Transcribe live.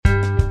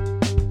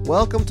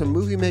Welcome to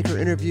Movie Maker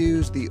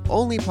Interviews, the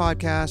only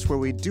podcast where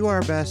we do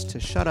our best to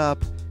shut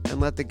up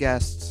and let the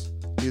guests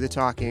do the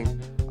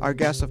talking. Our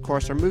guests, of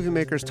course, are movie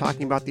makers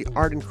talking about the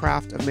art and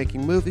craft of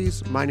making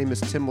movies. My name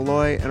is Tim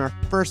Malloy, and our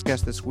first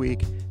guest this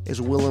week is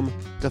Willem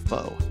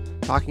Dafoe,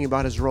 talking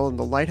about his role in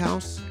The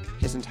Lighthouse,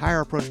 his entire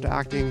approach to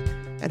acting,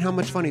 and how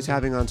much fun he's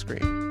having on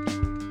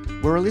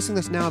screen. We're releasing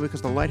this now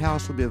because The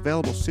Lighthouse will be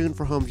available soon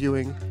for home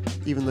viewing,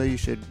 even though you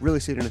should really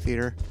see it in a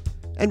theater,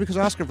 and because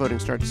Oscar voting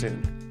starts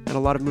soon, and a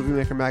lot of Movie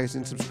Maker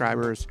Magazine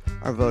subscribers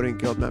are voting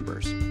Guild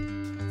members.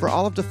 For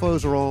all of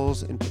Dafoe's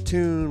roles in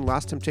Platoon,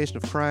 Last Temptation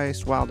of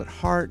Christ, Wild at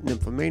Heart,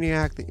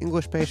 Nymphomaniac, The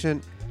English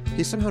Patient,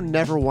 he somehow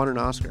never won an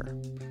Oscar.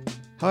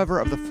 However,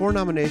 of the 4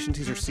 nominations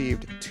he's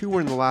received, 2 were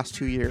in the last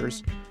 2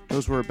 years.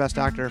 Those were Best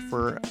Actor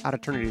for At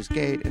Eternity's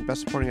Gate and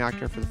Best Supporting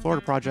Actor for The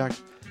Florida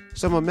Project,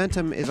 so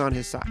momentum is on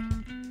his side.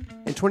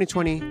 In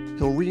 2020,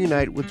 he'll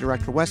reunite with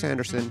director Wes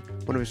Anderson,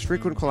 one of his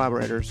frequent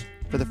collaborators,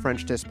 for The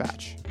French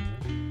Dispatch.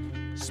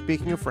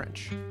 Speaking of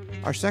French,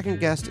 our second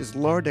guest is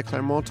Laure de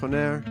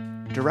Clermont-Tonnerre,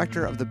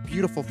 director of the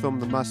beautiful film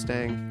The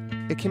Mustang.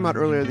 It came out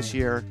earlier this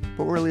year,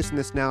 but we're releasing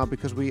this now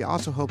because we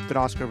also hope that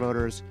Oscar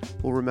voters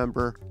will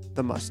remember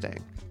The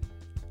Mustang.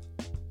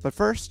 But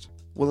first,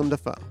 Willem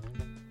Dafoe.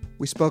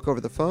 We spoke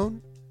over the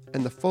phone,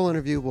 and the full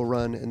interview will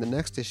run in the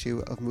next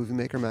issue of Movie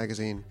Maker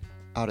Magazine,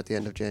 out at the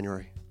end of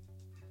January.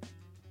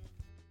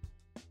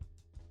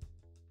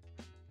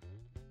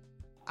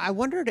 I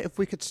wondered if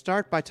we could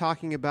start by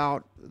talking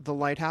about The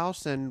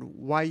Lighthouse and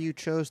why you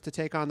chose to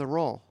take on the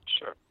role.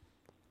 Sure.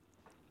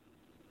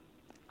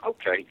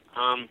 Okay.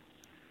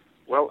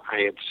 Well,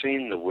 I had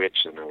seen The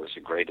Witch, and I was a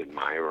great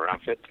admirer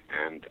of it,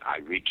 and I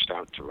reached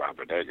out to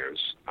Robert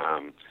Eggers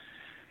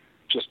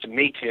just to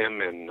meet him,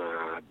 and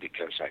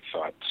because I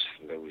thought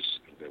there was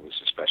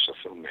a special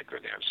filmmaker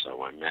there.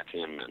 So I met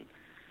him, and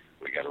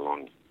we got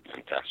along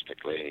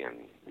fantastically,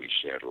 and we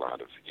shared a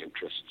lot of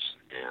interests,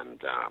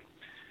 and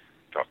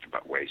talked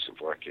about ways of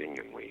working,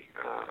 and I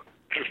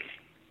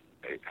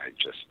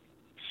just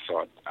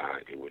thought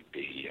it would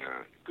be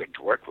good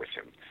to work with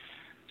him.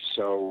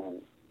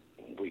 So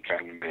we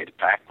kind of made a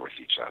pact with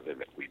each other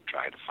that we'd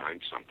try to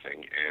find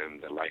something,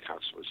 and The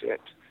Lighthouse was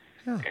it.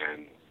 Yeah.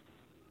 And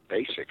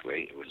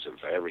basically, it was a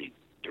very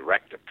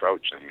direct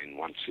approach. I mean,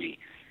 once he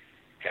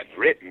had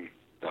written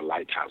The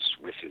Lighthouse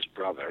with his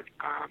brother,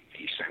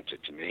 he sent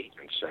it to me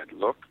and said,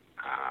 look,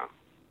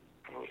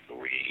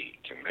 we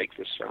can make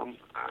this film.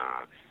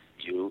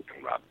 You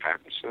and Rob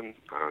Pattinson,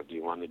 do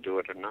you want to do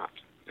it or not?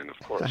 And of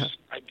course,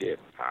 I did,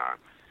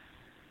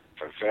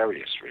 for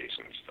various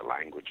reasons. The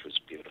language was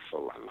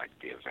beautiful. I liked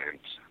the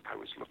event. I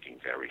was looking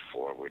very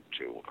forward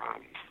to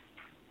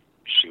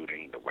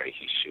shooting the way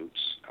he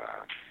shoots,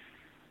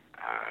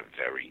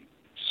 very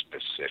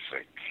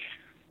specific,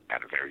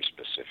 at a very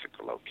specific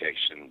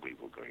location. We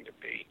were going to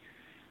be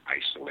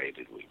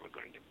isolated. We were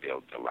going to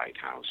build the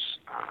lighthouse.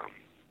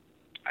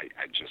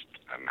 I just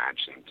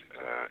imagined,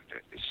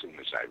 as soon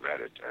as I read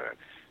it,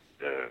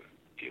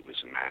 it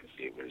was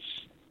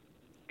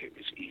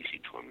easy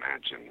to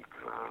imagine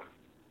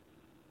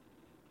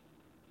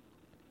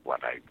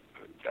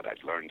that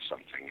I'd learned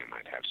something and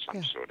I'd have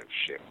some sort of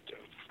shift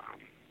of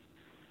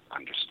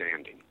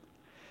understanding.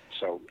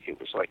 So it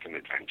was like an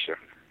adventure,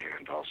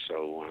 and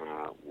also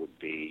would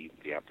be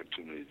the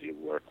opportunity to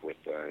work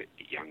with a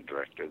young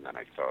director that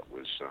I thought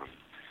was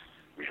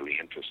really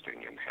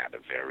interesting and had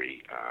a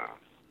very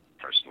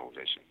personal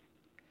vision.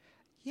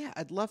 Yeah,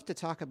 I'd love to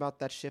talk about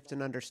that shift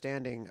in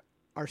understanding.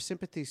 Our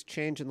sympathies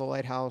change in The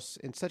Lighthouse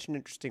in such an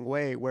interesting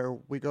way, where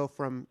we go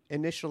from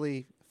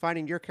initially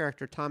finding your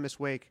character, Thomas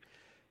Wake,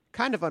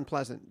 kind of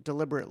unpleasant,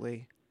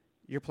 deliberately.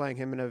 You're playing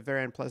him in a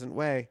very unpleasant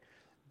way.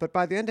 But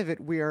by the end of it,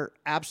 we are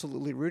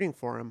absolutely rooting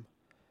for him.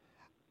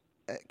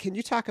 Can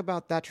you talk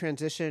about that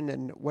transition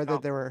and whether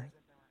there were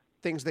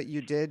things that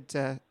you did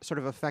to sort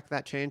of affect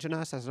that change in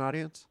us as an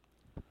audience?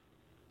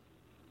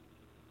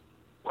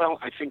 Well,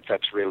 I think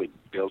that's really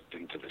built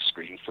into the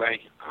screenplay.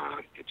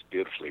 It's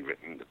beautifully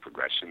written. The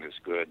progression is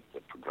good.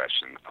 The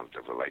progression of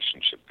the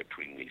relationship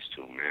between these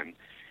two men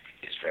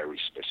is very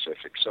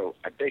specific. So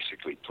I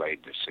basically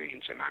played the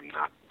scenes, and I'm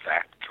not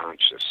that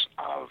conscious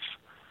of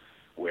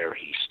where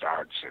he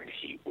starts and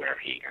where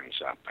he ends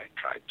up. I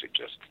tried to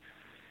just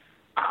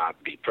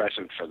be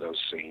present for those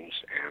scenes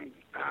and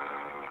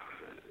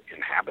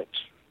inhabit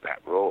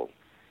that role.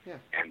 Yeah.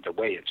 And the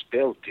way it's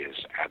built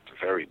is, at the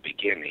very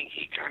beginning,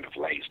 he kind of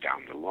lays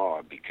down the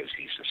law because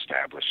he's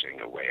establishing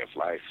a way of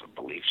life, a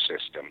belief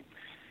system.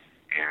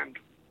 And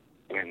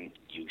when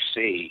you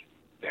see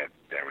that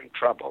they're in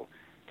trouble,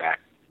 that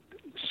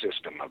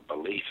system of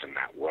belief and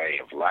that way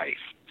of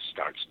life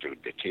starts to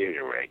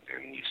deteriorate,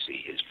 and you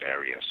see his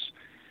various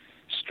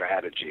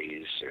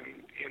strategies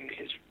in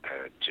his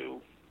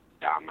to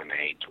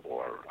dominate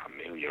or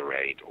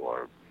ameliorate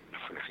or,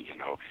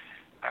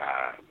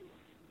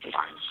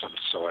 find some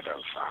sort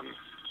of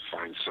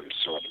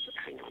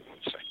hang on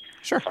one second.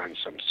 Sure. Find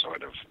some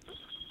sort of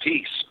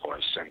peace or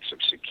a sense of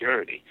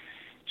security.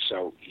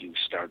 So you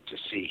start to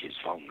see his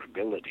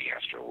vulnerability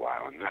after a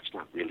while, and that's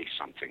not really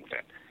something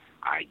that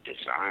I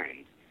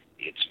designed.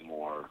 it's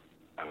more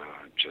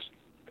just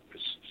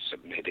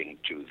submitting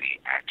to the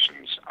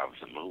actions of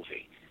the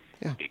movie,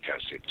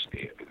 because it's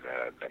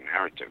the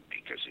narrative,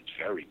 because it's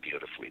very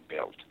beautifully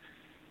built.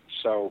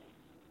 So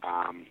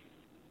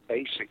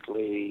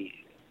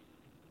basically,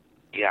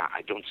 yeah,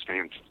 I don't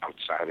stand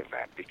outside of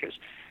that, because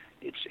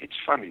it's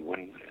funny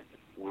when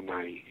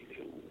I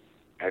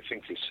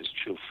think this is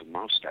true for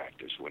most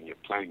actors. When you're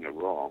playing a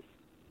role,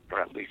 or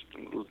at least,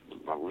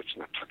 well, let's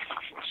not talk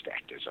about most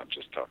actors. I'll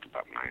just talk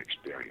about my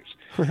experience.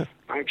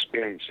 My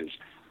experience is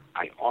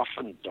I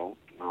often don't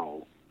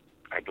know,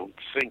 I don't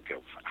think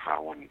of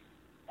how an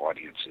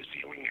audience is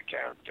viewing a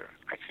character.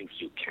 I think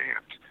you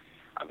can't.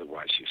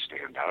 Otherwise, you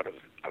stand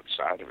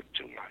outside of it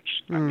too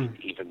much. I mean,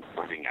 even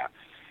playing a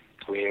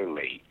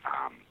clearly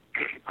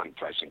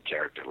unpleasant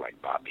character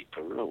like Bobby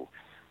Peru,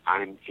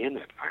 I'm in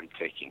it. I'm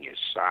taking his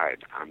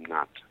side. I'm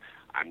not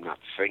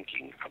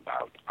thinking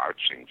about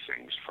arching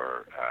things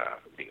for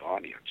the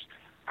audience.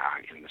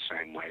 In the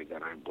same way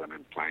that when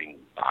I'm playing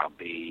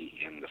Bobby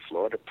in the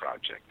Florida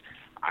Project,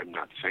 I'm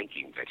not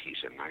thinking that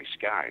he's a nice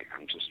guy.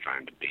 I'm just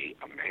trying to be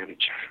a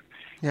manager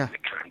in the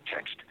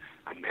context.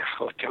 I'm a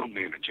hotel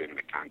manager in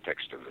the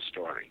context of the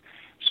story.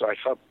 So I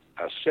felt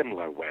a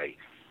similar way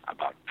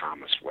about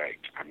Thomas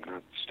Wake. I'm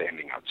not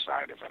standing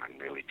outside of it. I'm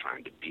really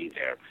trying to be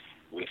there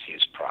with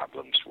his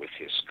problems, with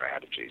his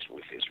strategies,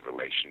 with his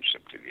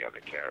relationship to the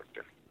other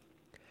character.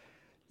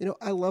 You know,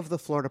 I love the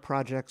Florida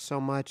Project so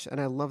much, and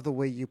I love the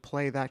way you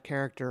play that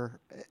character.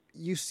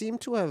 You seem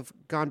to have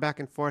gone back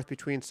and forth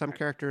between some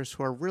characters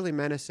who are really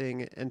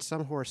menacing and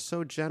some who are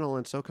so gentle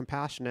and so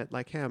compassionate,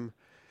 like him.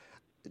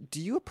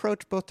 Do you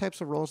approach both types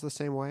of roles the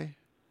same way?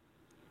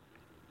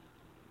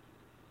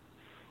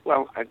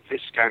 Well,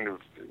 this kind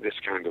of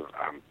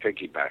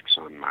piggybacks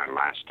on my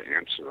last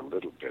answer a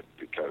little bit,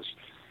 because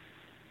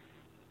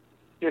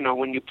you know,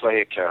 when you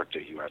play a character,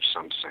 you have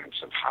some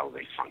sense of how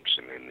they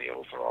function in the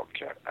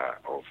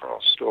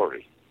overall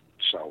story.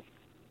 So,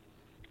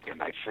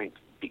 and I think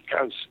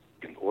because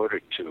in order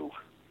to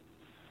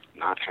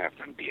not have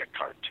them be a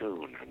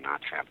cartoon or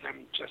not have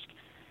them just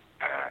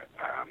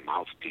a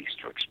mouthpiece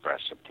to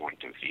express a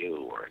point of view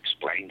or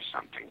explain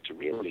something, to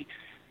really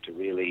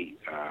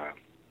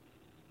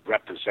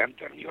represent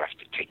them, you have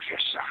to take their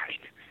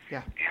side.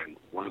 Yeah. And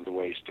one of the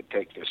ways to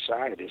take their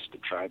side is to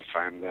try to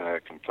find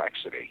the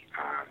complexity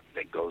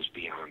that goes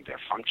beyond their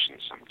function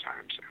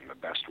sometimes. And the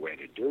best way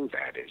to do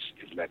that is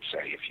let's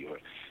say, if you're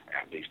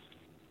at least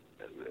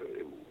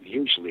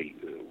usually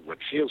what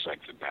feels like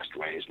the best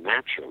way is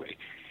naturally,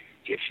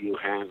 if you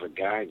have a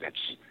guy that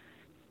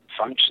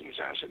functions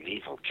as an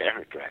evil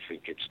character, I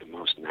think it's the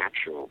most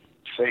natural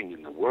thing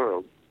in the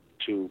world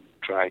to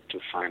try to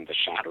find the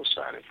shadow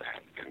side of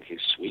that, and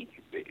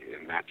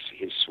that's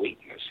his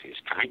sweetness, his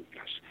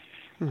kindness.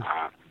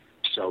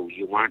 So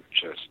you aren't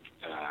just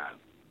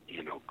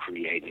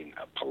creating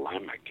a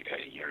polemic.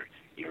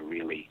 You're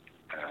really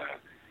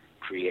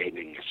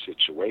creating a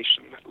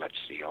situation that lets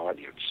the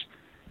audience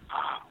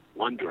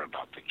wonder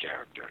about the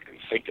character and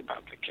think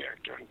about the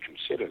character and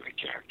consider the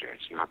character.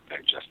 It's not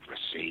they're just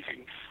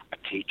receiving a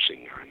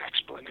teaching or an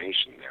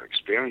explanation. They're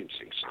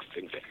experiencing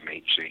something that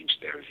may change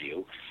their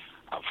view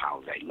of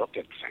how they look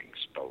at things,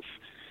 both,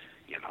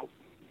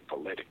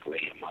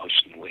 politically,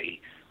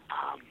 emotionally,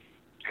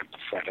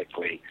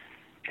 empathetically.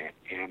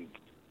 And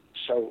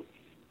so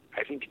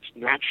I think it's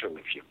natural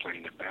if you're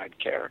playing a bad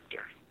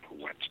character,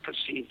 what's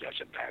perceived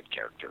as a bad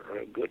character or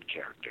a good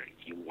character.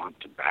 You want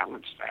to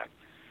balance that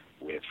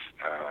with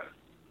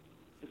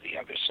the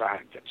other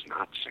side that's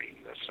not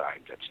seen, the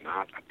side that's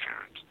not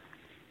apparent.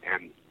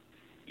 And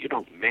you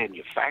don't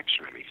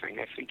manufacture anything.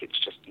 I think it's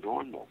just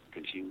normal,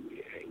 because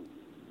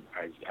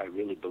I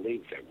really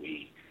believe that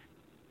we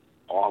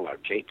all are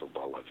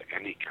capable of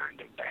any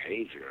kind of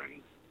behavior,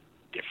 and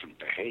different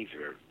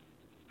behavior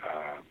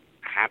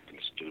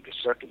happens due to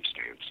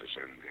circumstances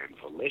and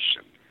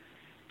volition.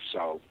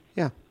 So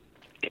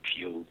if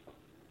you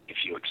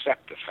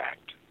accept the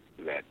fact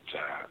that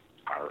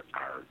our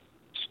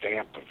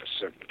stamp of a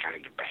certain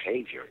kind of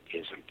behavior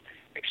isn't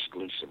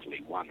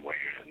exclusively one way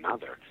or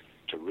another,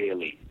 to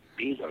really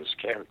be those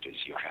characters,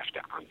 you have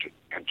to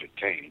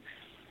entertain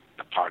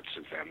the parts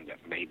of them that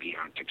maybe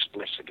aren't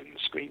explicit in the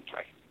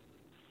screenplay.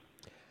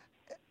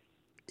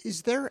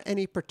 Is there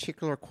any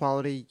particular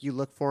quality you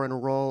look for in a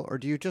role, or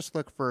do you just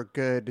look for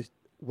good,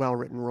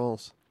 well-written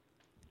roles?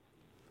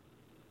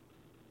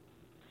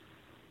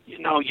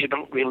 You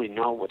don't really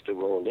know what the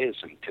role is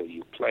until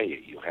you play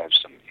it. You have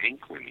some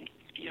inkling.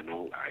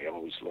 I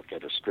always look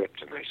at a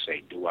script and I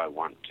say, do I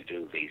want to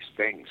do these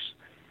things?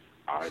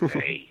 Are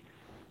they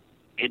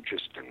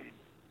interesting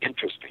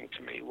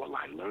to me? Will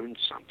I learn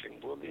something?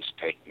 Will this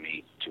take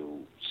me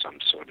to some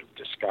sort of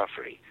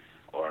discovery?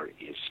 Or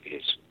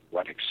is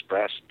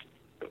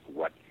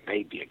what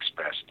may be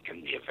expressed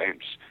in the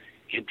events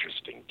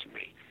interesting to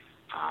me?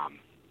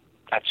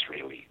 That's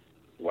really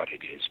what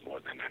it is more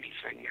than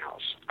anything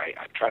else.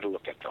 I try to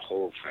look at the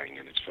whole thing,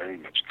 and it's very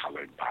much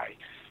colored by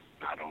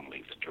not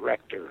only the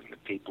director and the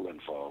people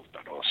involved,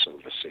 but also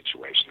the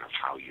situation of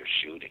how you're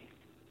shooting.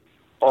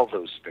 all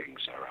those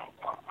things are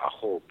a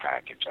whole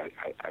package.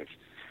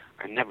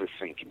 I never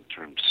think in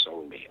terms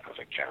solely of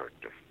a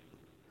character.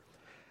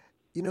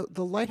 You know,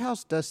 The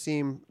Lighthouse does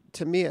seem,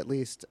 to me at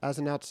least, as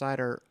an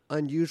outsider,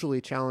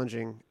 unusually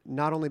challenging,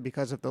 not only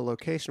because of the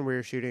location where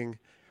you're shooting,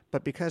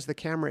 but because the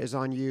camera is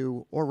on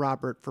you or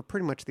Robert for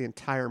pretty much the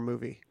entire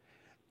movie.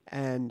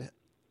 And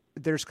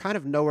there's kind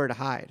of nowhere to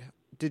hide.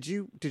 Did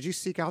you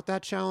seek out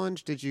that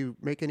challenge? Did you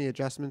make any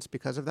adjustments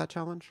because of that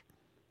challenge?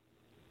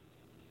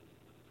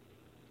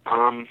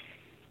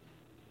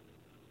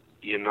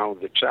 You know,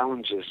 the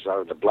challenges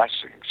are the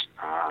blessings.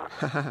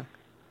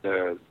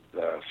 The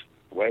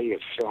way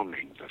of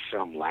filming, the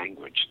film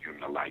language in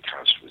The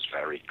Lighthouse was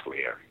very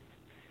clear,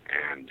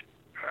 and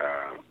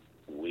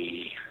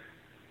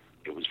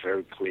it was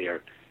very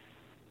clear,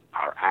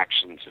 our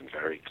actions, and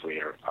very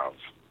clear of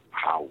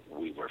how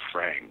we were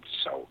framed.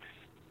 So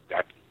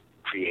that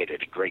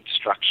created a great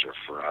structure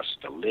for us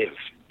to live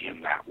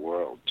in that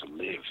world, to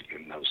live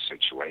in those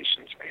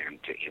situations,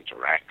 and to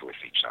interact with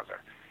each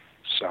other.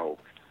 So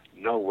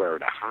nowhere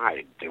to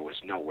hide, there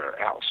was nowhere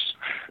else.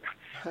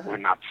 We're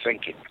not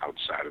thinking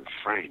outside of the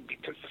frame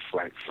because the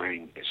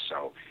frame is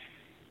so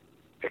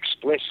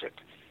explicit.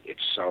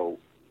 It's so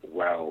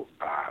well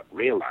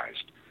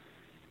realized.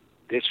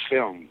 This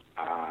film,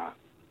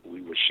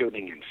 we were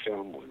shooting in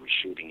film, we were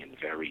shooting in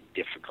very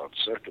difficult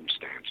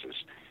circumstances,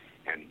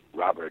 and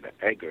Robert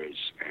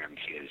Eggers and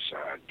his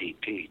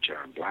DP,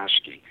 Jaron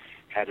Blaschke,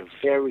 had a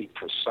very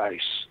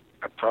precise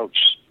approach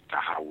to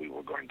how we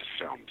were going to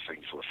film.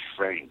 Things were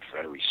framed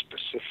very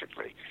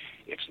specifically.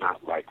 It's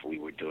not like we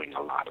were doing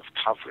a lot of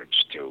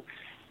coverage to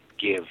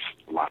give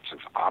lots of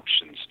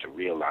options to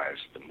realize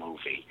the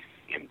movie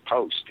in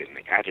post, in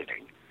the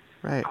editing.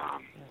 Right.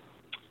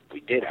 We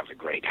did have a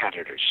great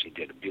editor. She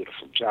did a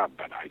beautiful job,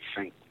 but I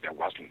think there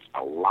wasn't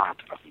a lot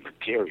of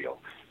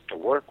material to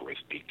work with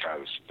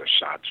because the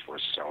shots were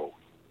so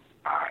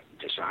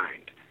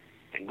designed.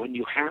 And when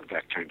you have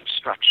that kind of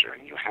structure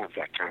and you have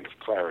that kind of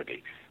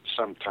clarity,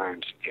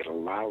 sometimes it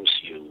allows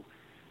you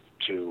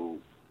to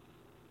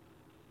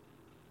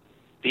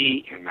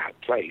be in that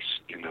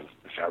place in a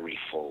very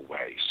full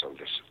way. So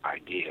this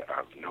idea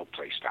of no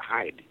place to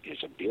hide is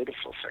a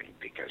beautiful thing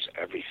because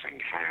everything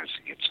has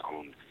its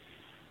own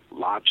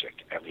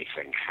logic.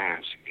 Everything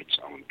has its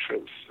own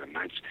truth. The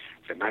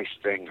nice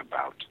thing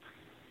about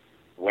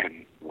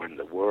when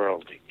the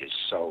world is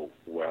so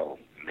well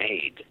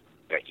made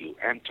that you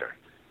enter,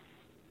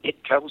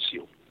 it tells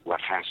you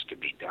what has to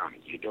be done.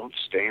 You don't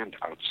stand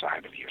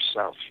outside of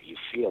yourself. You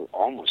feel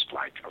almost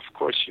like, of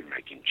course you're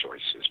making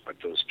choices, but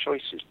those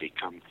choices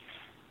become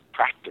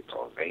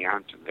practical.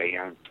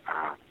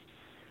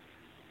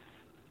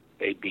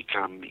 They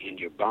become in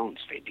your bones.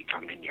 They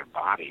become in your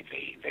body.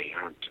 They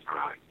aren't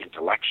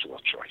intellectual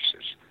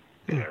choices.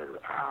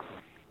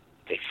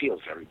 They feel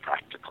very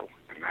practical,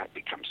 and that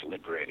becomes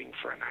liberating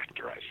for an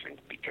actor, I think,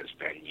 because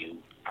then you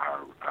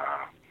are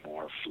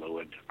more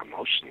fluid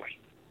emotionally.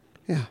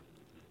 Yeah.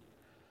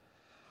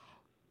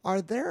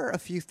 Are there a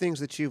few things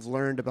that you've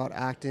learned about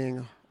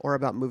acting or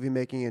about movie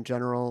making in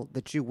general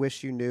that you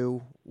wish you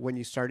knew when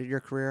you started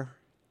your career?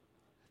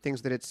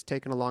 Things that it's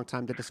taken a long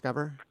time to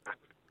discover?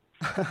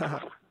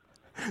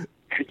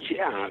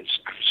 Yeah, I'm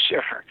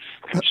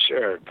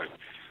sure, but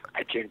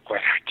I can't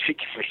quite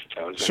articulate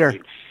those. Sure.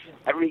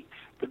 I mean,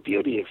 the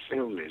beauty of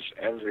film is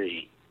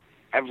every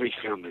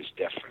film is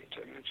different,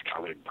 and it's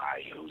colored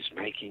by who's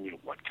making it,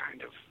 what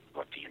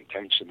the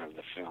intention of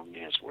the film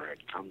is, where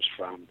it comes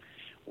from,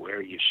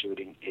 where you're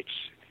shooting.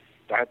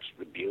 That's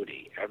the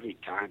beauty. Every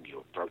time you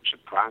approach a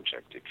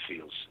project, it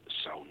feels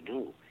so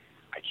new.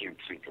 I can't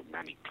think of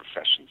many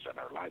professions that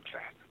are like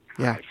that.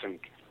 Yeah. I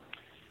think,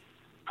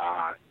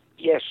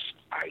 yes,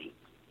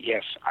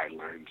 I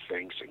learn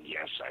things, and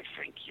yes, I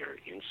think your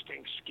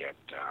instincts get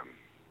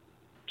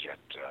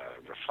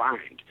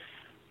refined,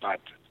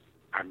 but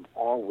I'm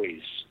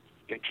always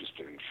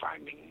interested in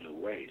finding new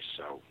ways.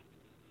 So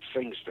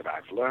things that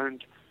I've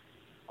learned,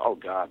 oh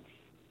God,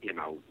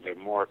 there are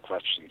more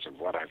questions of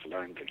what I've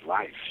learned in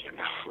life,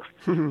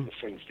 The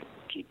things that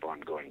I keep on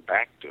going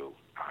back to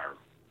are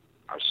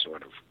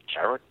sort of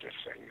character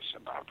things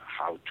about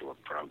how to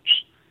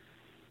approach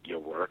your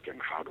work and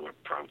how to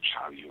approach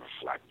how you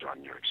reflect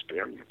on your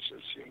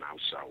experiences,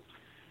 So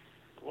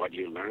what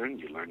you learn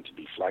to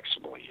be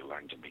flexible, you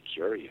learn to be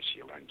curious,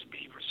 you learn to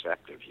be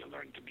receptive, you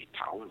learn to be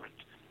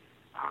tolerant.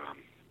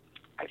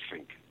 I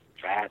think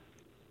that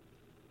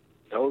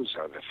those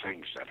are the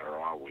things that are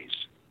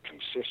always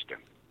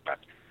consistent. But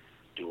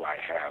do I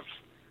have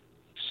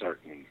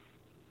certain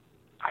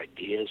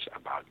ideas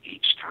about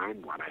each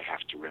time what I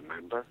have to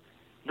remember?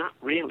 Not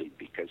really,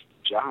 because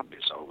the job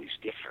is always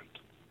different.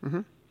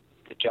 Mm-hmm.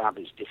 The job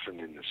is different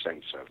in the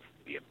sense of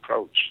the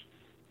approach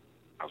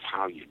of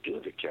how you do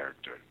the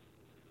character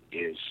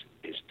is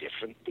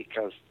different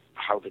because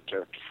how the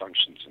character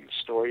functions in the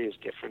story is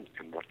different,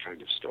 and what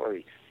kind of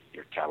story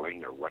you're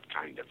telling or what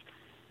kind of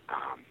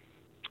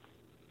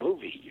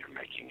movie you're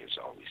making is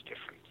always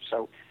different.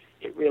 So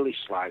it really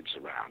slides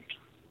around.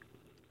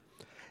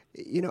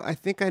 I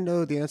think I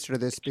know the answer to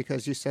this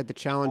because you said the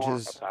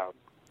challenges.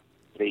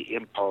 the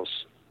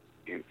impulse,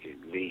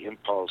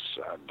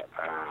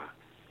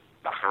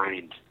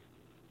 behind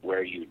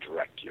where you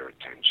direct your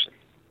attention.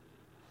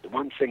 The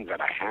one thing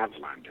that I have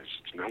learned is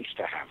it's nice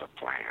to have a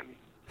plan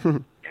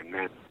and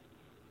then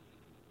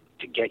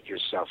to get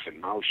yourself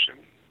in motion,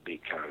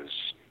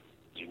 because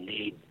you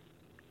need,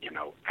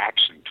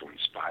 action to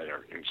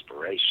inspire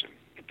inspiration.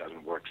 It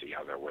doesn't work the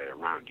other way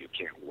around. You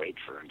can't wait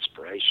for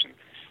inspiration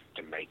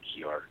to make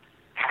your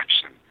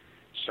action.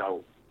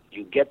 So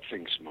you get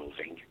things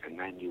moving, and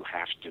then you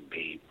have to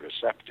be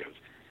receptive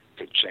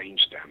to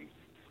change them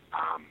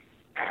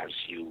as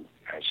you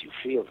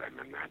feel them,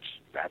 and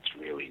that's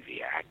really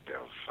the act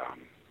of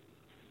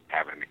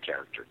having a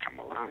character come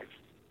alive.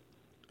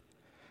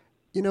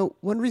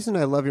 One reason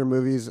I love your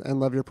movies and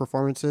love your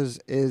performances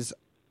is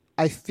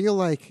I feel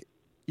like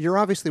you're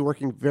obviously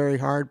working very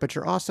hard, but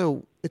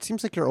it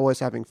seems like you're always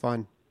having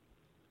fun.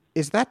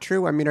 Is that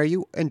true? I mean, are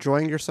you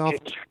enjoying yourself?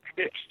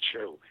 It's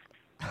true.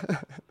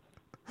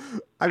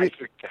 I think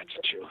that's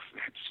true.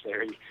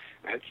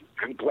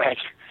 I'm glad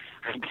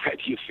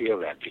you feel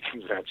that,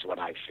 because that's what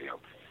I feel.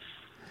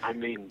 I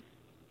mean,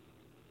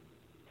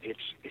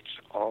 it's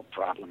all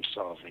problem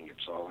solving,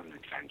 it's all an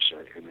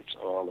adventure, and it's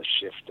all a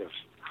shift of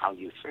how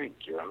you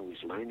think. You're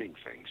always learning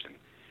things, and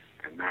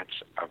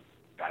that's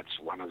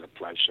one of the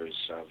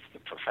pleasures of the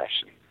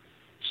profession.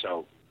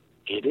 So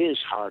it is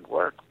hard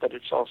work, but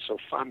it's also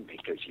fun,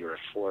 because you're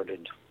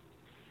afforded.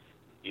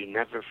 You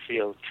never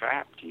feel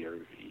trapped.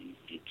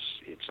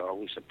 It's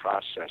always a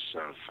process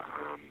of.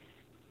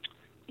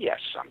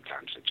 Yes,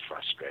 sometimes it's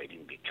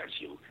frustrating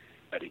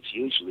but it's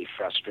usually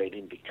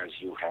frustrating because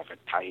you have a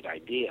tight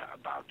idea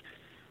about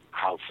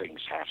how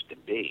things have to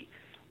be.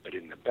 But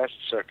in the best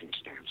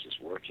circumstances,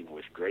 working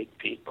with great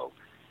people,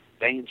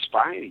 they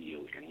inspire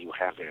you, and you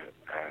have a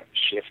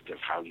shift of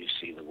how you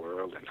see the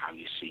world and how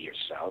you see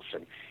yourself.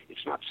 And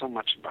it's not so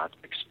much about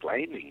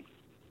explaining,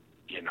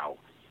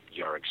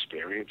 your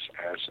experience,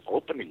 as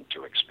opening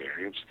to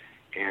experience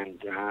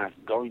and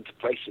going to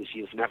places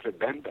you've never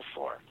been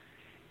before.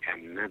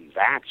 And then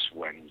that's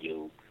when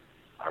you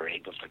are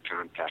able to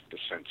contact a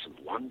sense of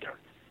wonder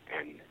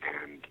and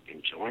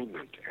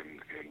enjoyment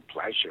and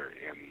pleasure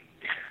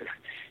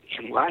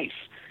in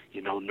life.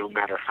 No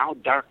matter how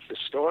dark the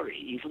story,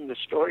 even the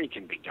story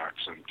can be dark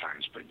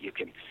sometimes, but you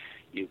can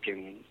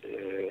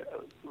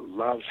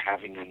love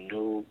having a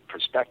new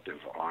perspective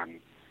on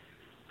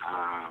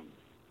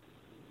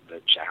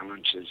the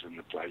challenges and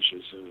the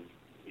pleasures of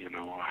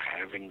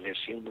having this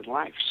human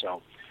life.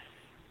 So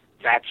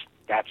that's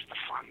the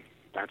fun.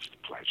 That's the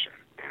pleasure.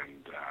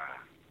 And,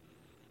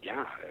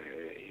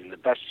 in the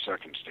best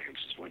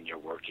circumstances, when you're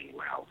working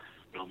well,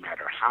 no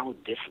matter how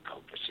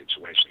difficult the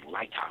situation,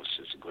 Lighthouse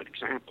is a good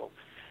example.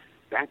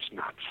 That's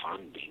not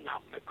fun, being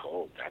out in the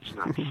cold. That's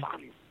not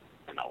fun,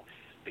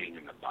 being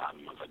in the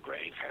bottom of a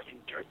grave, having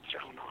dirt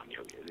thrown on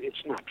you.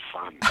 It's not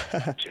fun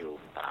to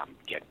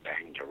get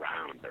banged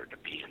around or to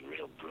be in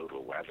real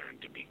brutal weather and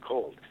to be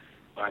cold.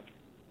 But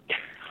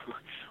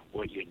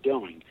what you're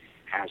doing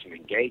has an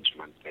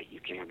engagement that you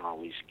can't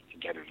always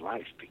get in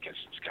life, because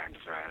it's kind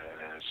of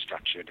a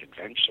structured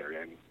adventure,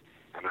 and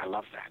I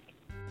love that.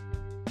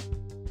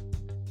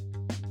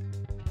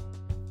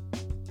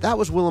 That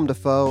was Willem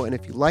Dafoe, and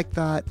if you like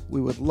that,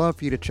 we would love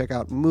for you to check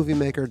out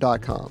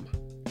moviemaker.com,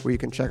 where you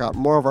can check out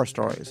more of our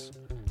stories.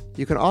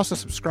 You can also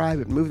subscribe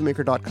at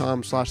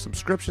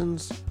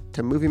moviemaker.com/subscriptions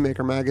to Movie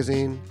Maker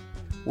magazine.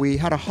 We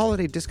had a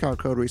holiday discount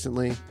code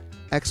recently,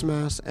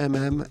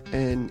 XMASSMM,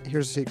 and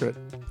here's a secret,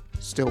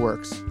 still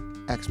works,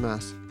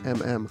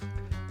 XMASSMM.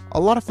 A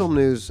lot of film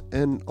news,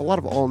 and a lot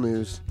of all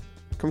news,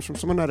 comes from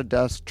someone at a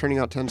desk churning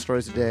out 10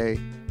 stories a day,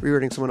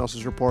 rereading someone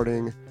else's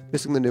reporting,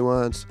 missing the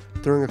nuance,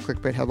 throwing a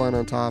clickbait headline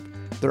on top.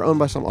 They're owned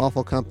by some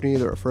awful company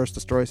that refers to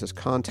stories as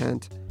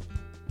content.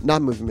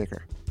 Not Movie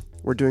Maker.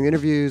 We're doing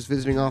interviews,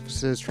 visiting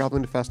offices,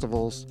 traveling to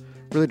festivals,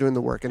 really doing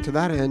the work. And to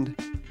that end,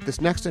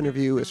 this next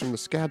interview is from the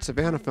SCAD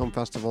Savannah Film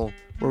Festival,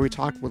 where we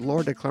talked with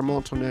Laura de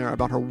Clermont-Tonnerre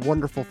about her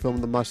wonderful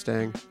film, The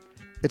Mustang.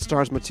 It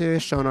stars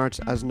Matthias Schoenaerts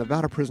as a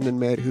Nevada prison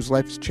inmate whose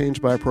life is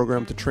changed by a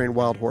program to train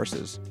wild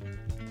horses.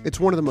 It's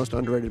one of the most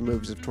underrated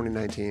movies of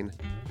 2019.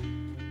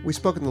 We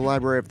spoke in the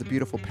library of the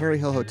beautiful Perry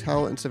Hill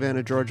Hotel in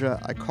Savannah, Georgia.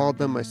 I called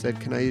them. I said,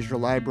 "Can I use your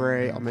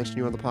library? I'll mention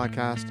you on the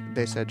podcast."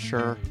 They said,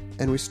 "Sure."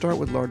 And we start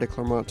with Laura de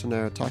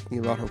Clermont-Tonnerre talking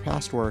about her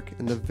past work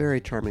in the very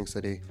charming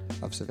city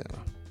of Savannah.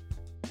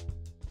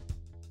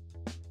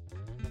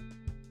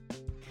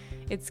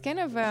 It's kind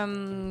of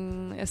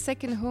a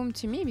second home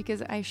to me,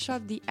 because I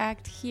shot the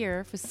act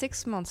here for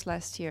 6 months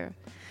last year.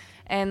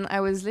 And I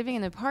was living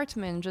in an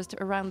apartment just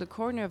around the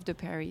corner of the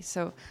Perry.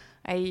 So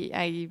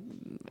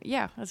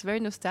it's very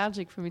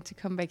nostalgic for me to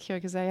come back here,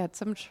 because I had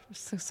such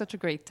a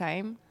great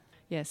time.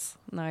 Yes,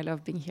 now I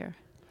love being here.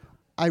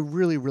 I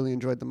really, really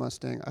enjoyed The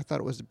Mustang. I thought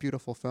it was a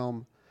beautiful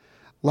film.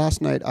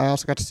 Last night, I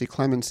also got to see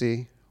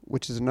Clemency,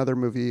 which is another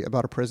movie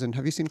about a prison.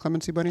 Have you seen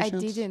Clemency by any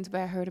chance? I didn't,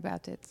 but I heard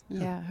about it.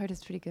 Yeah, I heard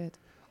it's pretty good.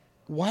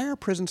 Why are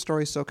prison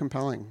stories so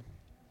compelling?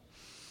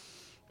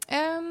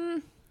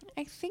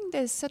 I think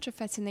there's such a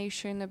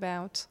fascination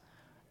about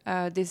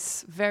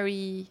this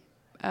very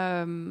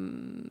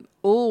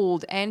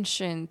old,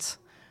 ancient,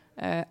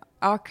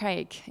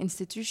 archaic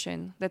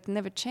institution that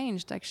never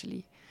changed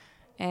actually.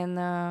 And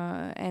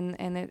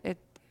I,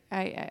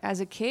 as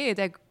a kid,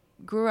 I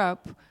grew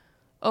up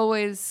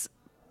always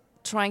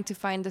trying to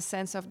find the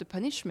sense of the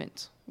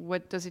punishment.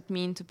 What does it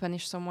mean to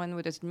punish someone?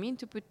 What does it mean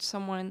to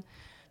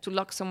to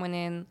lock someone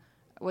in?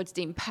 What's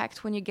the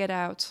impact when you get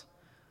out?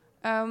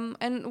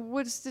 And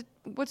what's the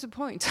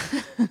point?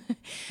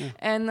 Yeah.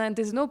 And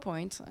there's no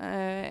point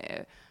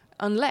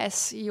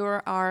unless you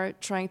are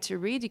trying to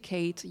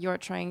eradicate, you're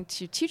trying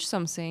to teach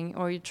something,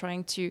 or you're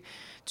trying to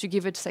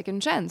give it a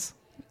second chance.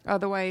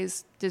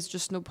 Otherwise, there's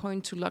just no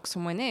point to lock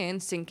someone in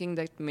thinking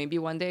that maybe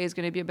one day is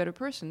going to be a better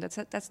person.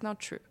 That's not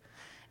true.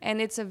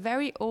 And it's a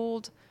very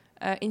old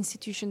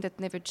institution that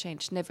never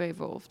changed, never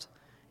evolved.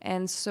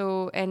 And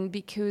so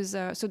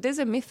there's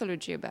a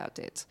mythology about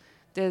it.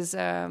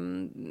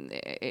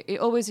 It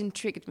always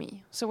intrigued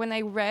me. So when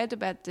I read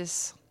about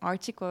this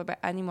article about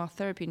animal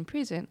therapy in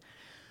prison,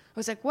 I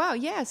was like, wow,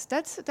 yes,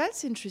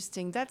 that's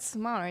interesting. That's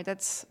smart.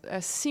 That's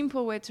a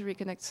simple way to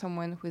reconnect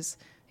someone with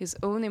his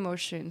own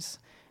emotions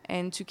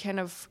and to kind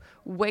of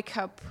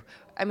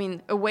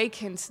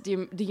awakens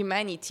the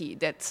humanity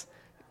that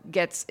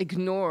gets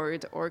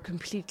ignored or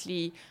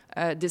completely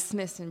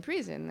dismissed in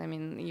prison. I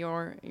mean,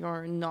 you're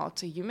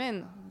not a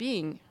human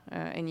being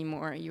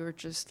anymore. You're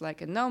just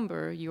like a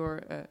number.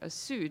 You're a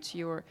suit.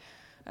 So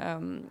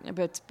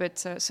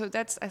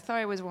that's. I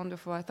thought it was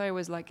wonderful. I thought it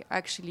was like,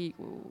 actually,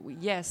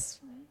 yes,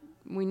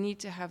 we need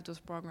to have those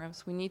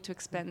programs. We need to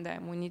expand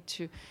them. We need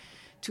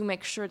to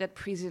make sure that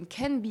prison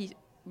can be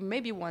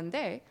maybe one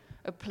day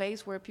a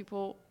place where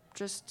people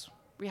just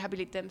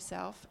rehabilitate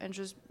themselves and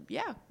just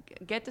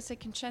get the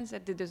second chance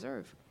that they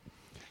deserve.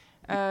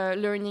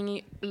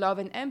 Learning love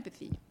and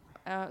empathy.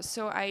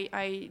 So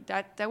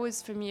that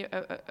was for me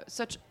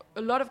such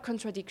a lot of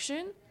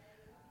contradiction,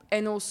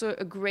 and also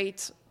a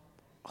great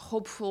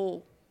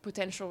hopeful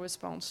potential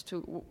response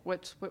to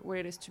what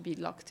it is to be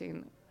locked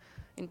in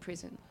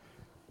prison.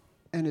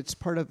 And it's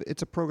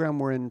a program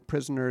wherein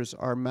prisoners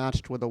are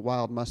matched with a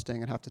wild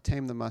Mustang and have to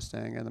tame the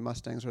Mustang, and the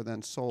Mustangs are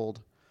then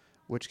sold,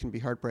 which can be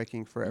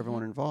heartbreaking for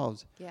everyone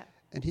involved. Yeah.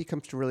 And he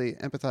comes to really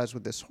empathize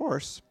with this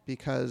horse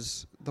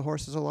because the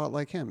horse is a lot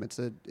like him.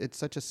 It's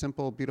such a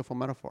simple, beautiful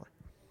metaphor.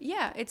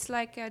 Yeah, it's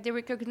like they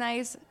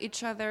recognize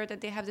each other,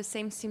 that they have the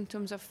same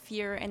symptoms of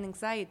fear and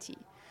anxiety.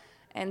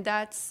 And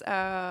that's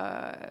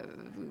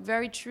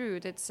very true.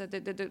 That's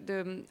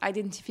the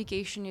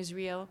identification is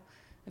real,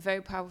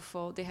 very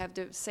powerful. They have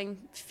the same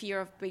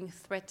fear of being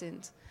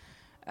threatened.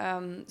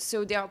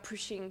 So they are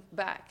pushing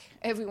back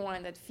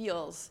everyone that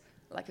feels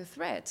like a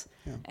threat.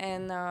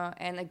 Yeah.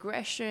 And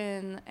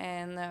aggression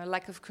and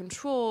lack of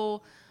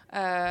control,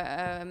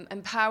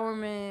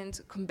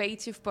 empowerment,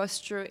 combative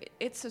posture,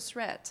 it's a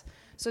threat.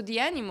 So the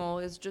animal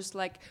is just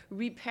like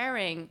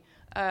repairing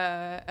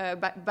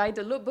by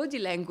the body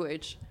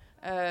language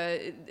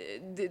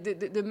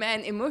the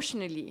man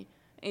emotionally.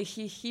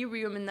 He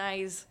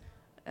rehumanizes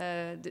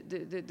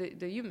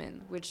the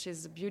human, which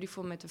is a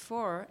beautiful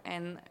metaphor,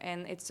 and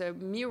it's a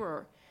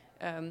mirror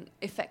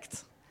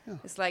effect. Yeah.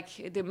 It's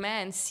like the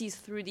man sees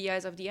through the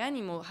eyes of the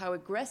animal how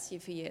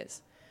aggressive he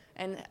is,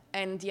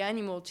 and the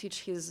animal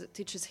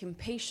teaches him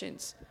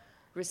patience,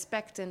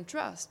 respect, and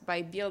trust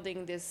by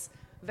building this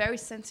very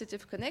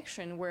sensitive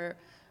connection where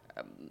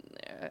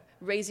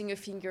raising a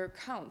finger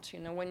count. You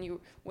know,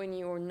 when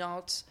you're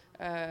not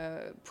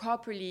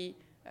properly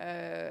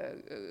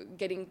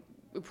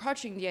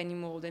approaching the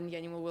animal, then the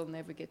animal will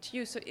never get to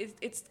you. So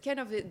it's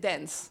kind of a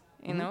dance,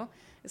 you know.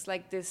 It's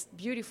like this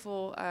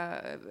beautiful,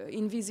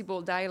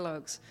 invisible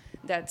dialogues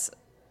that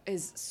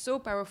is so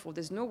powerful.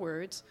 There's no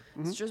words.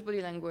 It's just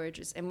body language.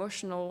 It's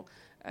emotional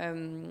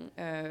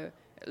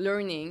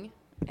learning,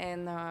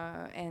 and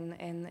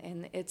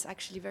it's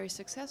actually very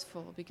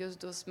successful because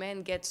those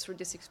men get through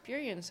this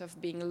experience of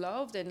being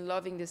loved and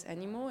loving this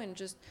animal and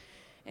just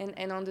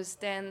and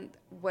understand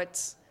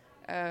what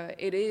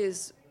it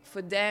is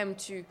for them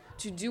to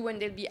do when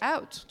they'll be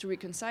out, to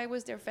reconcile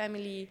with their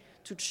family,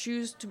 to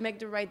choose to make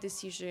the right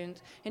decision,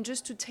 and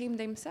just to tame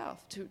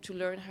themselves, to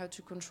learn how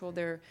to control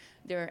their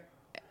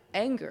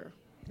anger.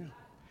 Yeah.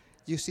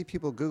 You see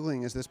people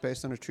Googling, is this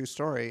based on a true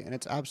story? And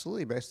it's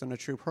absolutely based on a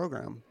true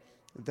program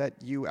that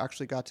you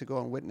actually got to go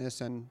and witness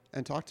and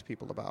talk to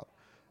people about.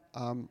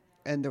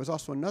 And there was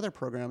also another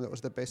program that was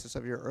the basis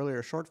of your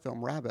earlier short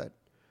film, Rabbit,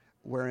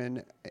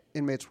 wherein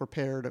inmates were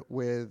paired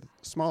with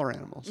smaller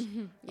animals,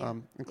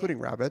 including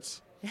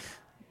rabbits.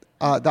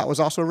 That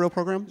was also a real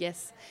program?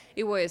 Yes,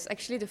 it was.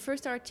 Actually, the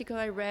first article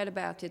I read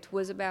about it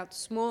was about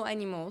small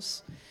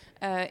animals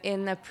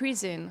in a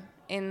prison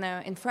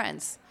in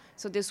France.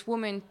 So this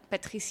woman,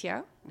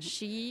 Patricia,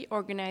 she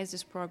organized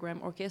this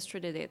program,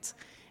 orchestrated it,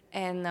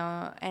 and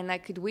I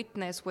could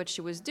witness what she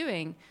was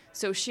doing.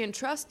 So she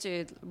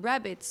entrusted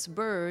rabbits,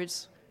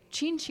 birds,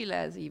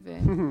 chinchillas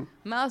even,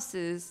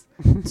 mouses,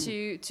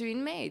 to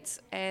inmates.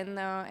 And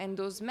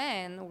those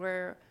men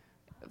were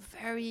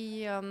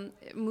very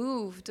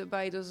moved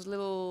by those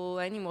little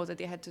animals that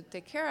they had to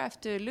take care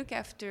after, look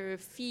after,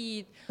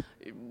 feed,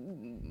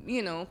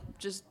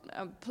 just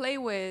play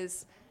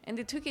with. And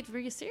they took it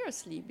very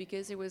seriously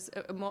because it was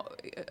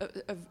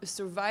a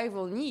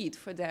survival need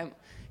for them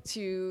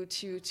to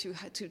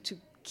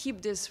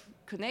keep this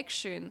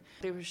connection.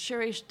 They would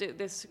cherish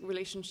this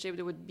relationship.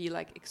 They would be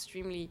like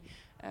extremely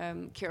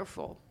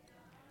careful.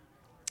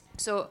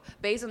 So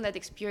based on that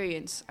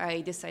experience,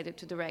 I decided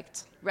to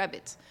direct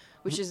Rabbit,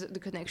 which is the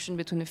connection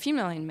between a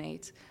female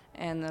inmate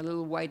and a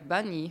little white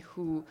bunny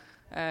who,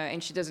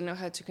 and she doesn't know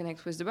how to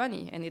connect with the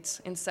bunny. And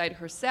it's inside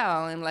her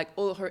cell, and like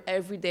all her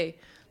everyday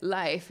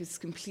life is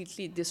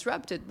completely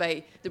disrupted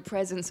by the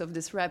presence of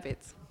this rabbit.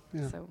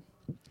 Yeah. So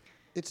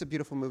it's a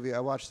beautiful movie. I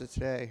watched it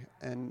today,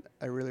 and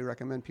I really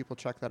recommend people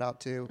check that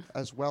out too,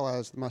 as well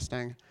as The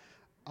Mustang.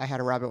 I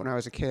had a rabbit when I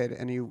was a kid,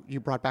 and you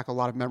brought back a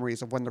lot of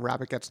memories of when the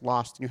rabbit gets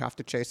lost and you have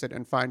to chase it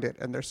and find it,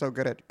 and they're so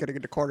good at getting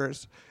into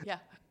corners. Yeah.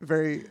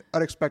 Very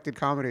unexpected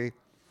comedy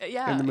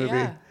in the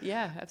movie.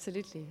 Yeah,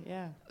 absolutely,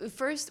 yeah.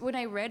 First, when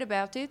I read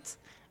about it,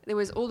 there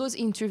was all those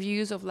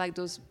interviews of like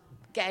those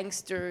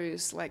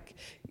gangsters, like,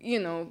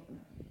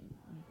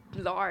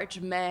 large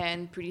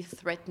man, pretty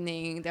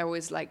threatening. There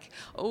was like,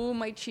 oh,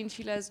 my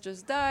chinchillas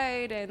just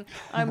died, and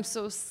I'm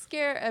so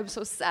scared, I'm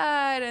so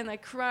sad, and I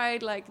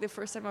cried like the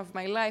first time of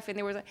my life. And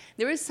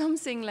there is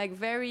something like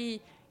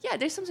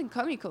there's something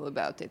comical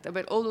about it,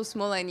 about all those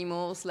small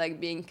animals like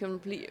being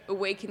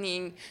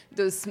awakening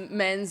those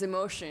men's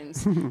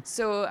emotions.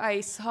 So I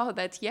saw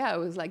that, I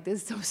was like,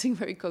 there's something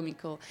very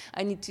comical.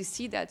 I need to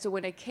see that. So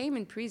when I came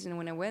in prison,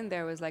 when I went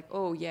there, I was like,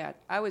 oh yeah,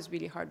 I was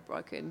really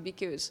heartbroken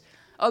because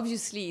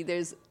obviously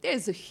there's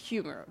a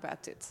humor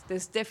about it.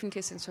 There's definitely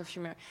a sense of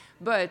humor.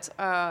 But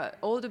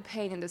all the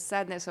pain and the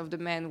sadness of the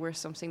men were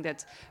something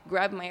that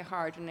grabbed my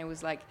heart, and I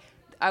was like,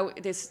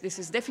 this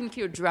is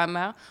definitely a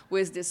drama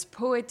with this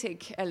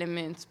poetic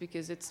element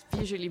because it's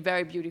visually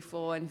very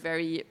beautiful and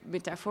very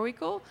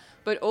metaphorical.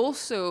 But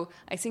also,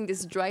 I think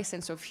this dry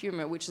sense of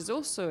humor, which is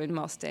also in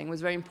Mustang,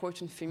 was very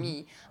important for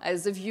me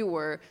as a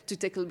viewer to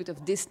take a little bit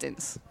of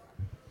distance.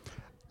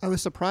 I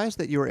was surprised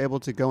that you were able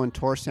to go and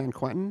tour San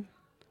Quentin.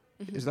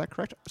 Mm-hmm. Is that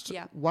correct? So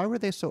yeah. Why were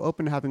they so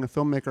open to having a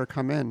filmmaker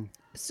come in?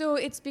 So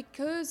it's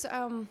because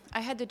I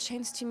had the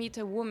chance to meet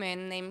a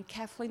woman named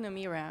Kathleen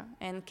O'Meara,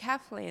 and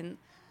Kathleen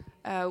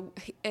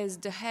is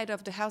the head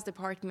of the health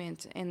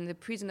department in the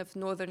prison of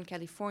Northern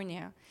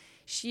California.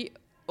 She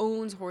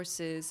owns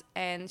horses,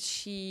 and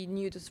she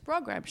knew this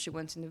program. She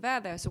went to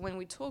Nevada. So when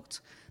we talked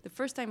the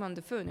first time on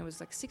the phone, it was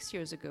like 5 or 6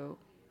 years ago.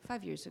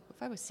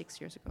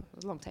 It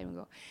was a long time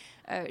ago.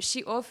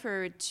 She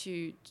offered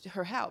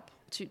her help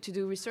to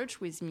do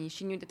research with me.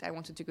 She knew that I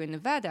wanted to go in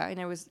Nevada,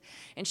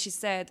 and she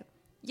said,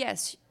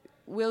 yes,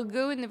 we'll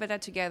go in Nevada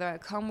together, I'll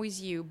come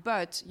with you,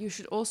 but you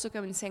should also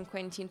come in San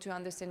Quentin to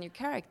understand your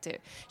character.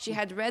 She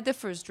had read the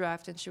first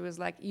draft, and she was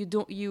like, you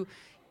don't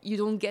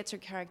get your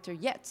character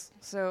yet.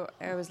 So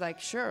I was like,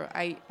 sure,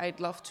 I'd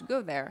love to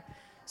go there.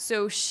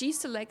 So she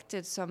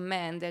selected some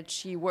men that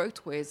she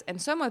worked with,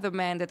 and some other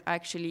men that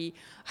actually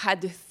had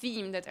the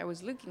theme that I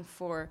was looking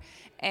for.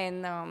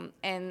 And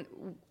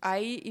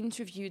I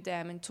interviewed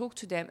them and talked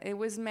to them. It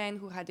was men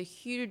who had a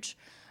huge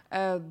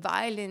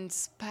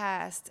violence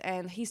past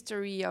and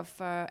history of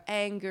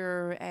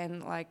anger,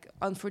 and like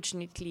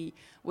unfortunately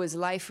was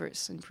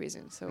lifers in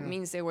prison. So it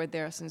means they were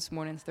there since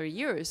more than 30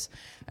 years,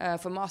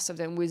 for most of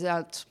them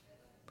without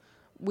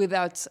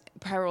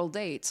parole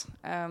date.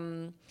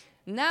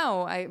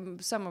 Now,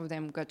 some of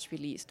them got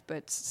released,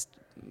 but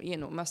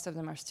most of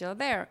them are still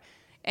there.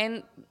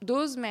 And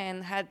those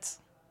men had,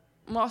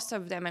 most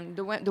of them, and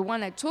the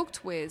one I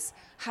talked with,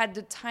 had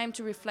the time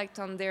to reflect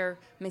on their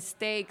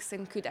mistakes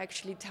and could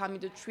actually tell me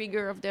the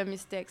trigger of their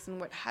mistakes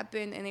and what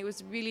happened. And it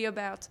was really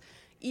about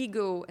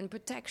ego and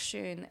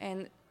protection,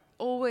 and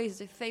always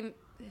the same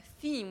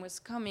theme was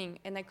coming,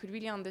 and I could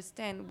really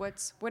understand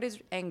what is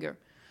anger.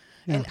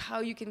 Yeah. And how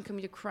you can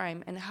commit a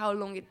crime, and how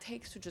long it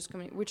takes to just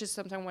commit, which is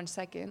sometimes 1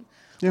 second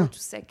or 2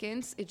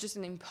 seconds. It's just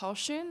an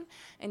impulsion,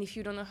 and if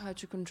you don't know how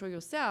to control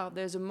yourself,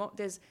 there's a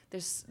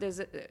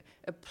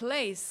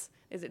place.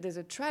 There's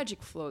a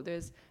tragic flow.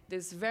 There's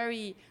this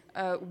very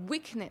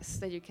weakness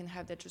that you can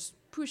have that just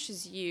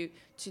pushes you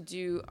to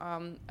do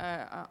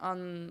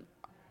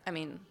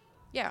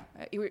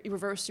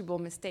irreversible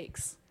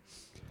mistakes.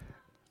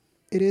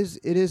 It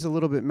is a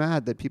little bit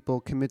mad that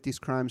people commit these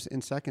crimes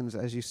in seconds,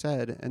 as you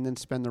said, and then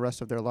spend the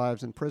rest of their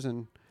lives in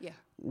prison. Yeah.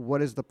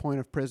 What is the point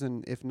of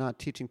prison if not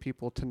teaching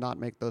people to not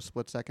make those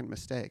split-second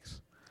mistakes?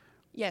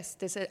 Yes,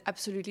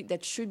 absolutely.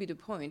 That should be the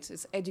point.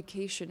 It's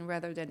education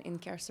rather than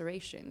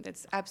incarceration.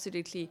 That's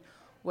absolutely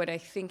what I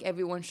think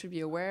everyone should be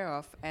aware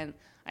of. And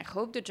I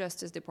hope the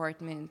Justice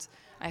Department,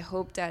 I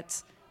hope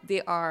that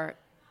they are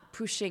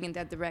pushing in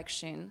that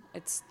direction.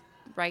 It's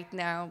right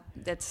now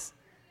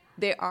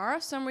there are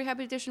some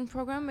rehabilitation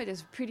programs, but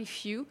there's pretty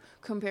few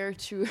compared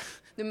to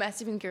the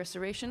massive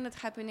incarceration that's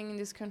happening in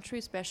this country,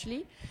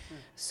 especially.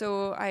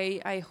 So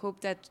I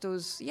hope that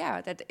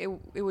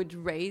it would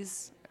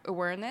raise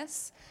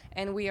awareness,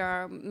 and we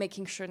are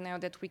making sure now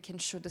that we can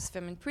show this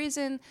film in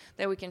prison,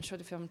 that we can show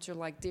the film to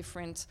like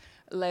different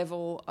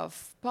level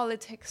of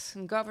politics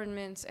and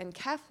governments, and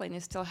Kathleen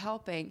is still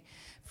helping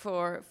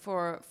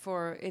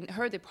for in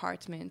her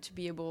department to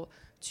be able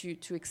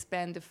to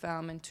expand the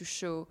film and to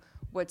show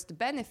what's the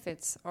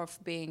benefits of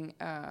being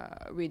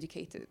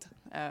re-educated,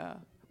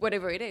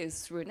 whatever it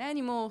is, through an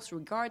animal,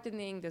 through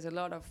gardening. There's a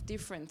lot of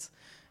different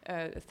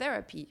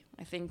therapy.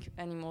 I think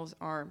animals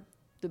are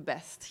the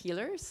best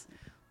healers,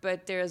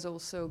 but there's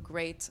also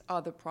great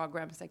other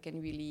programs that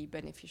can really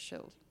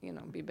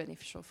be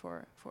beneficial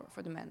for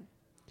the men.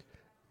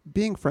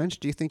 Being French,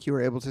 do you think you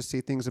were able to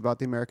see things about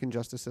the American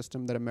justice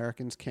system that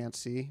Americans can't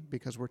see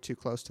because we're too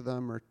close to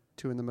them or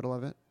too in the middle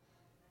of it?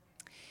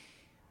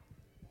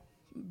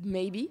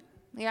 Maybe,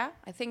 yeah.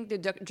 I think the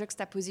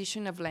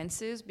juxtaposition of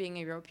lenses, being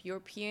a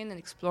European and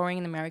exploring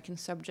an American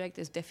subject,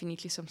 is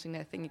definitely something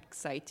that I think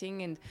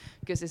exciting, and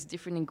because there's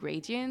different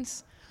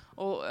ingredients.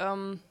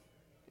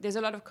 There's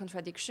a lot of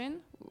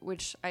contradiction,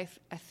 which I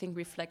think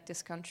reflect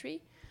this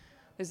country.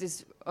 There's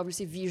this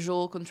obviously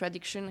visual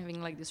contradiction,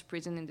 having like this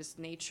prison and this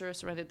nature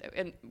surrounded,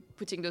 and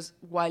putting those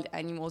wild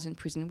animals in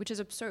prison, which is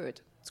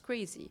absurd. It's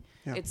crazy.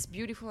 Yeah. It's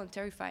beautiful and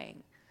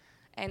terrifying,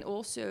 and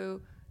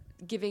also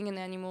giving an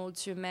animal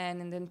to a man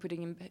and then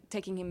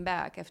taking him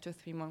back after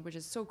 3 months, which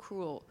is so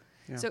cruel.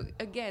 Yeah. So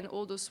again,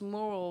 all those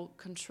moral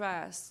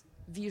contrasts,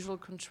 visual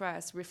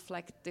contrasts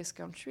reflect this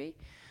country.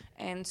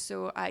 And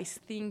so I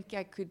think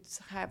I could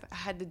have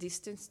had the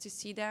distance to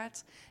see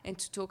that and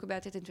to talk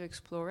about it and to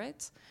explore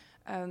it.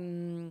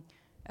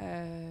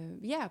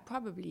 Yeah,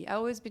 probably. I've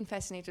always been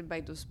fascinated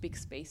by those big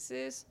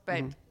spaces,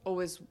 but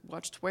always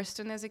watched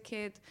Western as a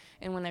kid.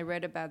 And when I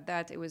read about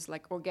that, it was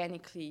like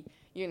organically,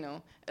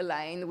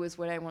 aligned with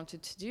what I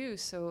wanted to do.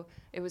 So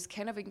it was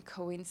kind of a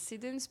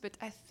coincidence, but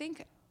I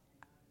think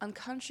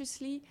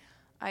unconsciously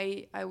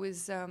I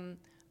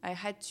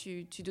had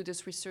to do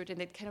this research,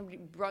 and it kind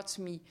of brought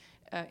me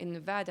in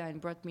Nevada and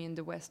brought me in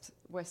the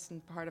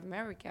western part of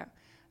America,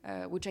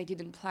 which I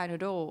didn't plan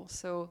at all.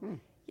 So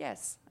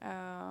yes.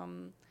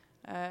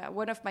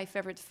 One of my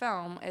favorite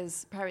films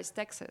is Paris,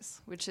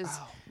 Texas, which is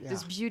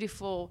this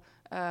beautiful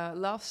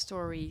love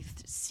story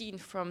seen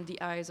from the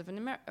eyes of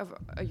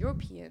a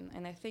European.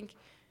 And I think,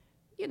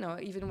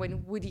 even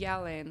when Woody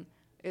Allen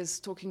is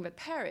talking about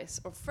Paris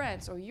or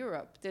France or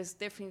Europe, there's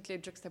definitely a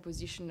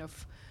juxtaposition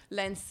of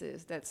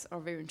lenses that are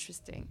very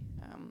interesting.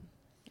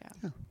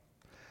 Yeah.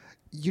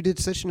 You did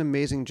such an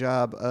amazing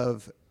job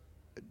of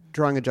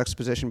drawing a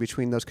juxtaposition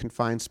between those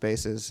confined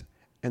spaces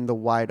and the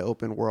wide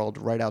open world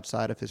right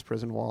outside of his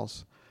prison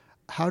walls.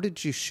 How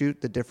did you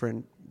shoot the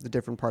different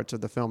parts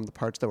of the film, the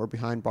parts that were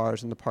behind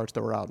bars and the parts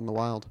that were out in the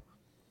wild?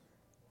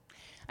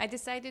 I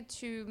decided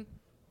to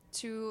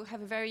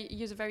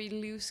use a very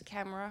loose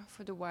camera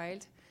for the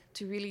wild,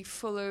 to really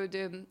follow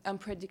the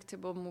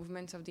unpredictable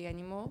movements of the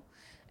animal,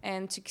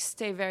 and to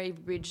stay very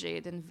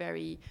rigid and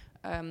very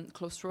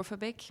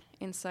claustrophobic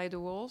inside the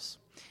walls,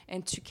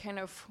 and to kind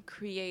of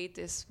create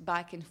this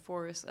back and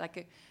forth,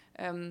 like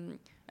some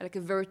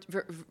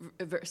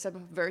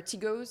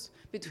vertigos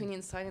between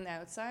inside and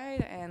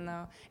outside, and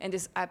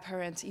this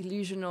apparent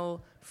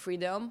illusional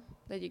freedom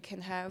that you can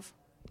have,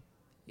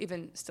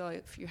 even still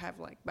if you have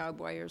like barbed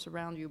wires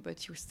around you,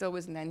 but you're still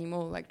with an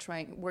animal, like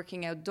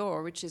working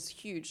outdoor, which is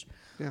huge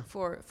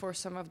for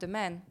some of the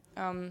men.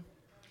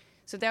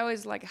 So that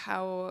was like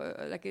how,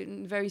 like a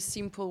very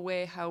simple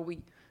way, how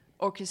we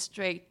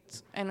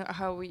orchestrate and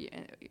how we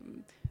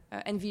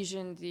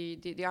envision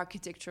the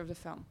architecture of the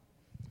film.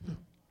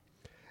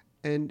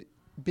 And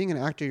being an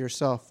actor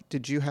yourself,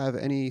 did you have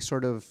any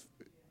sort of,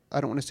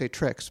 I don't want to say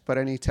tricks, but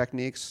any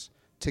techniques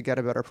to get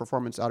a better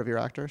performance out of your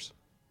actors?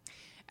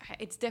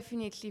 It's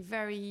definitely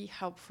very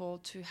helpful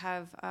to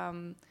have,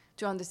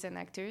 to understand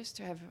actors,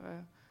 to have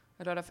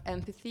a lot of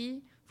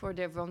empathy for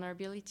their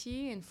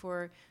vulnerability and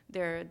for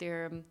their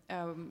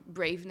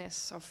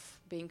braveness of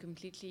being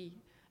completely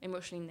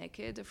emotionally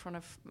naked in front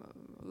of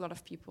a lot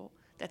of people.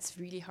 That's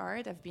really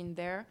hard. I've been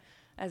there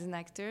as an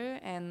actor,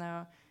 and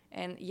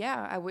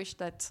yeah, I wish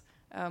that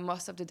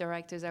most of the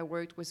directors I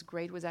worked was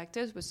great with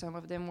actors, but some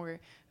of them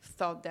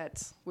thought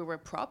that we were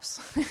props,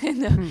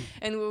 and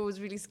we was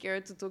really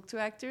scared to talk to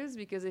actors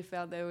because they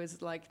felt that it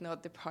was like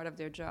not the part of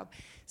their job.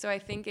 So I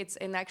think it's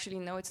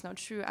not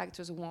true.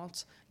 Actors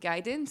want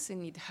guidance and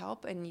need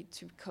help and need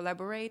to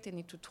collaborate and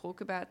need to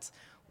talk about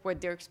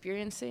what they're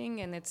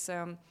experiencing, and it's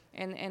I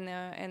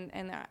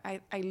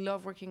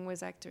love working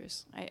with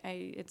actors.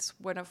 It's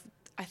one of,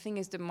 I think,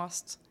 is the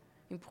most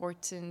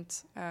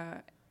important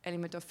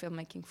element of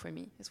filmmaking for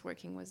me, is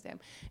working with them.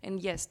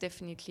 And yes,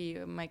 definitely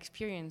my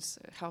experience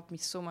helped me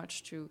so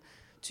much to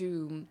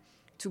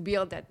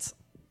build that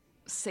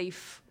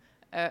safe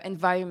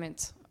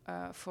environment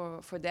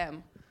for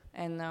them.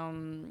 And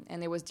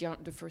it was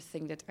the first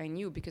thing that I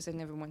knew, because I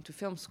never went to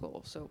film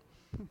school. So,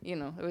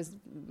 it was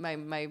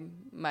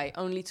my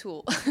only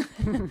tool.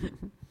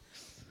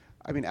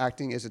 I mean,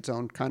 acting is its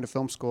own kind of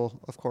film school,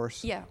 of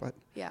course. Yeah,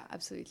 yeah,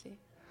 absolutely.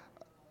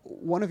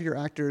 One of your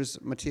actors,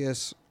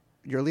 Matthias,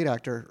 your lead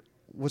actor,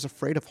 was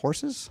afraid of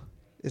horses.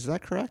 Is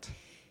that correct?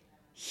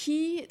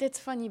 That's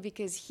funny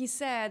because he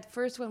said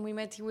first when we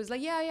met, he was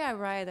like, yeah, I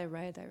ride.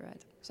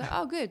 So,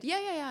 oh, good.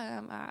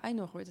 Yeah. I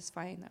know horse, it's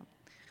fine now.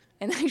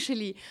 And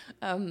actually,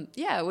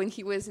 when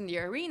he was in the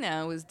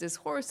arena with this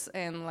horse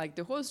and like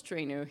the horse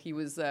trainer, he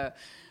was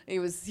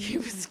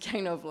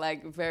kind of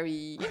like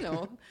very,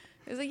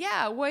 he was like,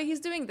 yeah, why he's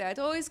doing that?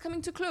 Oh, he's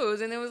coming too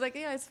close. And it was like,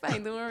 yeah, it's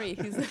fine, don't worry.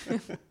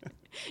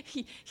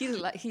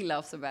 He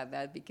laughs about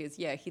that because,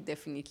 yeah, he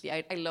definitely,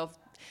 I love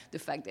the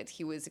fact that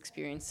he was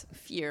experiencing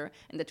fear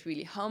and that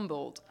really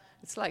humbled.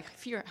 It's like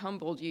fear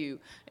humbled you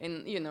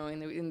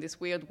in this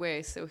weird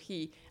way. So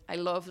I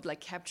loved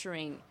like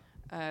capturing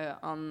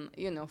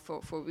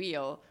for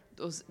real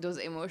those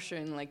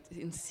emotions, like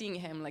in seeing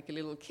him like a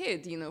little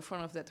kid, in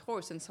front of that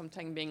horse, and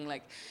sometimes being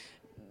like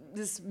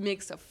this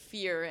mix of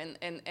fear and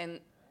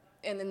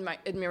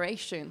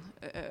admiration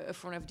in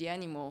front of the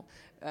animal.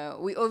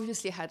 We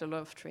obviously had a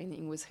lot of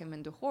training with him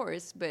and the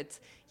horse, but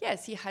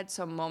yes, he had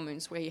some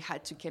moments where he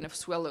had to kind of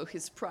swallow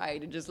his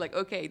pride and just like,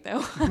 okay, now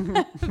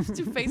I have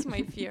to face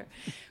my fear,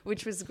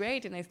 which was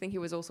great, and I think he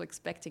was also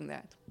expecting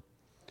that.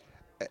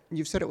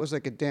 You've said it was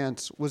like a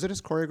dance. Was it as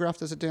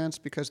choreographed as a dance?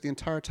 Because the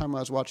entire time I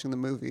was watching the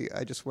movie,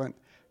 I just went,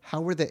 how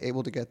were they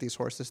able to get these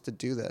horses to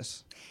do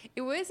this?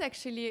 It was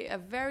actually a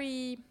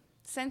very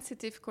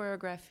sensitive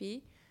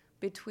choreography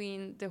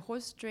between the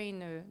horse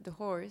trainer, the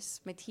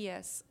horse,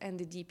 Matthias, and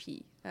the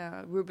DP,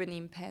 Ruben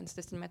Impens,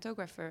 the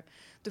cinematographer.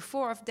 The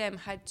four of them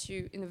had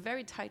to, in a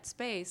very tight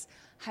space,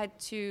 had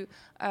to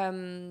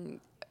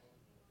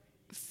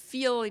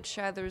feel each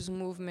other's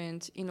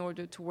movement in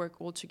order to work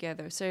all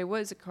together. So it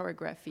was a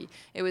choreography.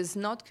 It was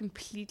not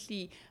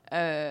completely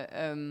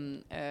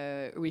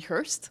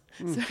rehearsed.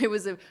 So it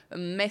was a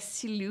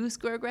messy, loose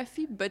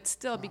choreography, but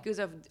still, because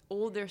of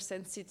all their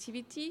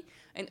sensitivity,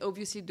 and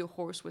obviously the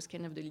horse was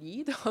kind of the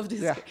lead of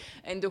this. Yeah.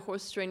 And the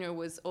horse trainer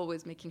was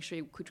always making sure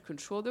he could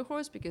control the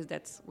horse because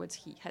that's what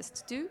he has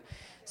to do.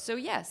 So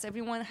yes,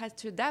 everyone had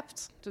to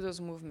adapt to those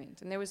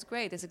movements, and it was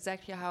great. That's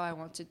exactly how I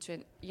wanted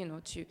to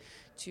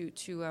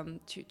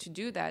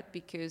do that,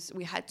 because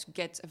we had to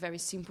get a very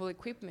simple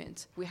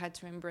equipment. We had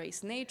to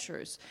embrace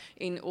natures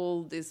in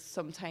all this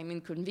sometimes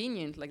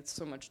inconvenient, like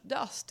so much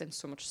dust and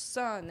so much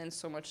sun and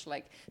so much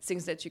like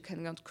things that you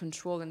cannot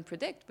control and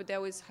predict. But that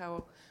was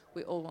how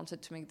we all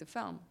wanted to make the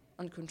film,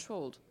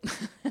 uncontrolled.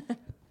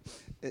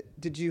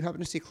 Did you happen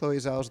to see Chloe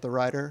Zhao's The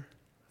Rider?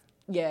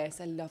 Yes,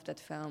 I love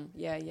that film.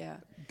 Yeah.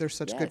 They're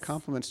such good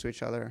compliments to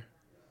each other.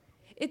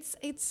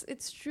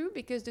 It's true,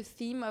 because the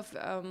theme of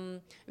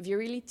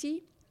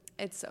virility,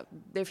 it's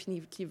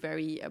definitely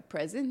very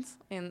present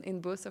in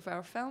both of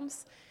our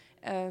films.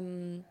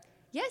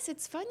 Yes,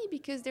 it's funny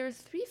because there are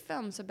 3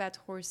 films about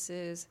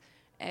horses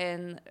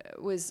and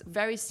with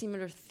very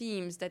similar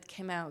themes that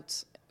came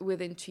out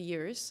within 2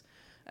 years.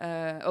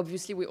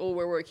 Obviously, we all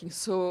were working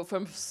so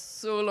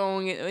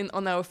long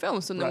on our film,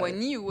 so no one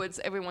knew what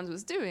everyone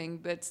was doing,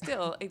 but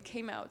still, it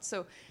came out.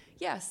 So,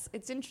 yes,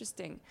 it's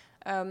interesting.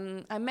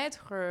 I met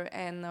her,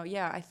 and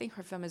I think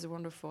her film is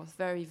wonderful.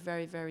 Very,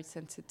 very, very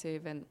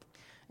sensitive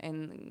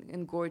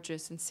and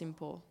gorgeous and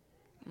simple.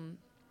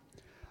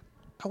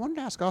 I wanted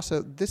to ask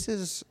also,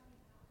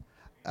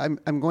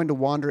 I'm going to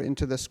wander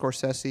into the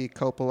Scorsese,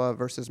 Coppola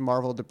versus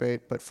Marvel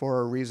debate, but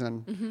for a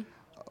reason. Mm-hmm.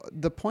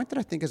 The point that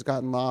I think has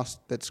gotten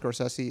lost that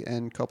Scorsese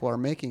and Coppola are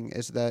making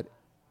is that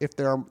if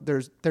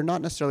they're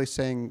not necessarily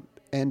saying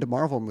end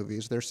Marvel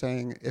movies. They're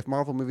saying if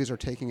Marvel movies are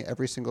taking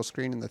every single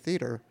screen in the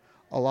theater,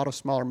 a lot of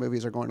smaller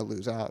movies are going to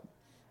lose out.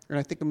 And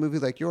I think a movie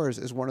like yours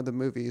is one of the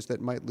movies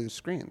that might lose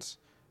screens.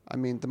 I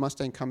mean, The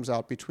Mustang comes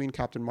out between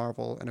Captain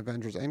Marvel and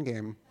Avengers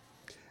Endgame.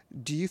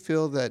 Do you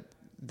feel that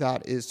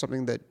that is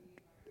something that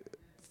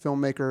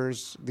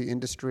filmmakers, the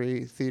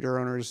industry, theater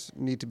owners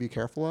need to be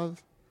careful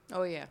of?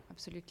 Oh, yeah,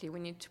 absolutely. We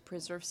need to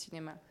preserve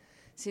cinema.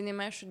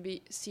 Cinema should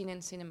be seen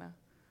in cinema,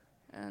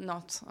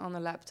 not on a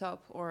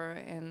laptop or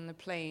in a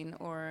plane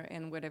or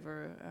in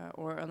whatever,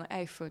 or on an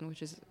iPhone,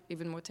 which is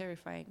even more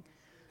terrifying.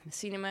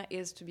 Cinema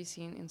is to be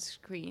seen in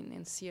screen,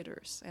 in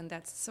theaters, and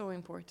that's so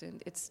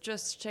important. It's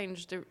just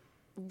changed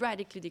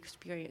radically the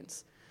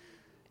experience.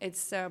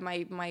 It's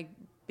my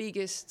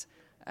biggest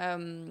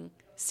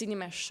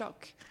cinema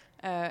shock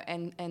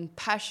and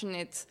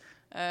passionate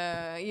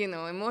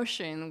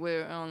emotion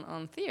were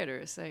on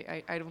theaters.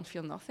 I don't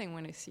feel nothing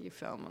when I see a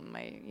film on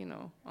my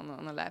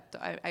on a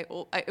laptop.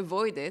 I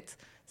avoid it.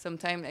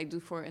 Sometimes I do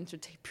for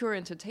pure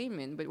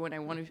entertainment, but when I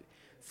want to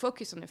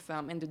focus on a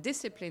film and the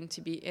discipline to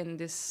be in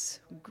this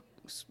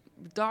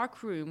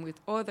dark room with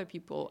other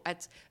people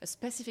at a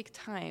specific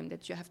time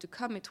that you have to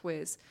commit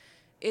with,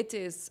 it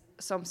is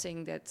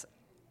something that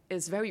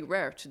is very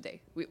rare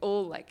today. We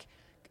all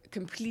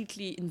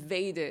completely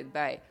invaded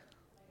by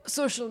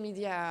social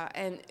media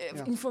and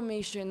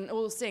information,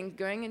 all those things.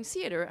 Going in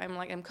theater,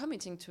 I'm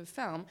committing to a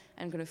film.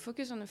 I'm going to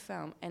focus on a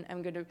film, and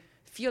I'm going to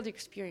feel the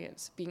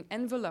experience, being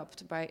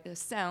enveloped by a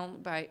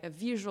sound, by a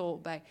visual,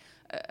 by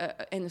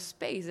in a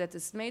space that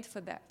is made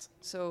for that.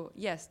 So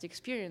yes, the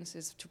experience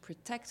is to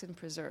protect and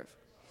preserve.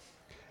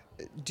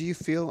 Do you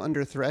feel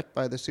under threat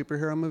by the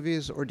superhero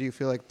movies, or do you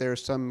feel like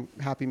there's some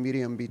happy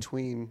medium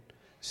between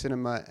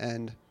cinema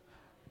and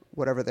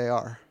whatever they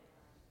are?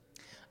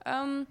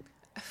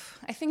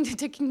 I think they're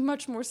taking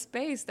much more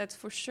space, that's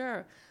for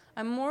sure.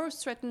 I'm more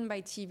threatened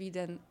by TV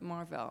than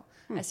Marvel.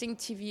 I think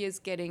TV is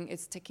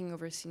taking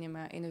over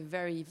cinema in a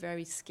very,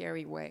 very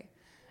scary way.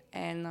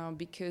 And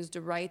because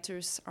the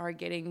writers are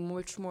getting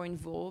much more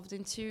involved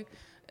into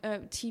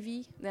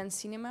TV than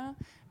cinema,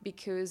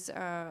 because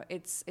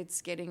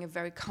it's getting a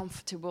very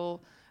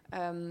comfortable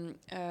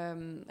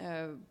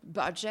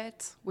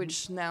budget,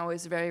 which now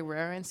is very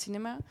rare in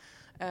cinema.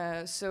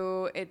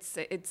 So it's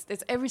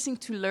everything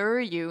to lure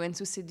you and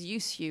to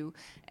seduce you,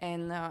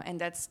 and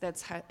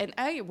that's how. And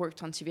I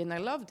worked on TV and I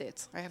loved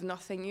it. I have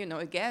nothing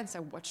against. I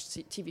watched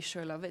TV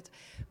show, I love it,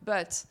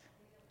 but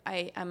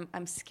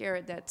I'm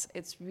scared that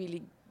it's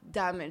really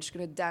going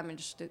to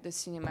damage the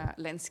cinema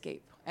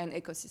landscape and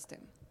ecosystem.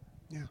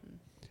 Yeah.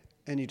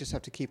 And you just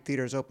have to keep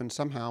theaters open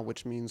somehow,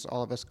 which means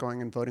all of us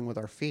going and voting with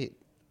our feet.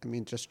 I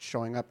mean, just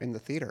showing up in the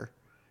theater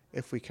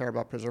if we care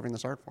about preserving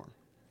this art form.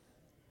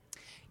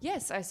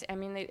 Yes, I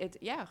mean,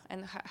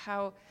 and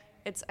how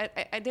it's.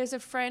 There's a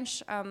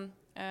French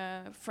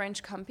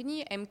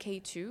company,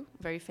 MK2,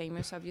 very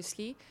famous,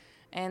 obviously,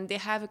 and they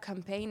have a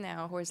campaign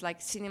now where it's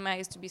like cinema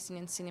is to be seen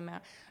in cinema,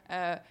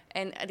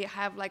 and they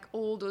have like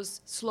all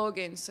those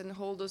slogans and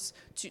all those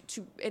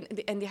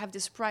and they have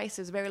these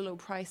prices, very low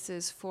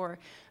prices for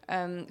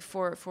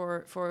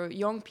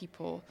young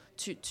people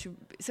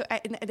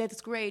and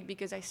that's great,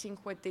 because I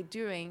think what they're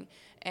doing,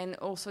 and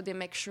also they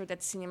make sure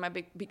that cinema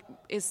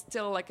is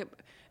still like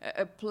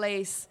a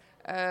place.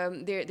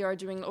 They are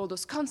doing all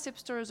those concept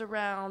stores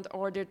around,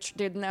 or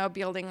they're now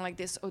building like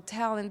this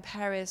hotel in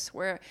Paris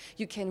where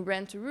you can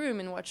rent a room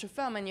and watch a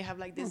film, and you have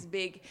like these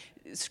big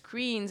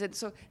screens. And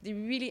so they're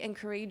really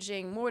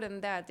encouraging. More than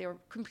that, they're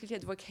completely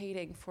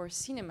advocating for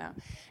cinema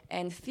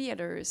and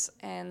theaters,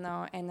 and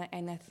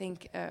I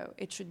think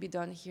it should be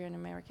done here in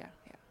America.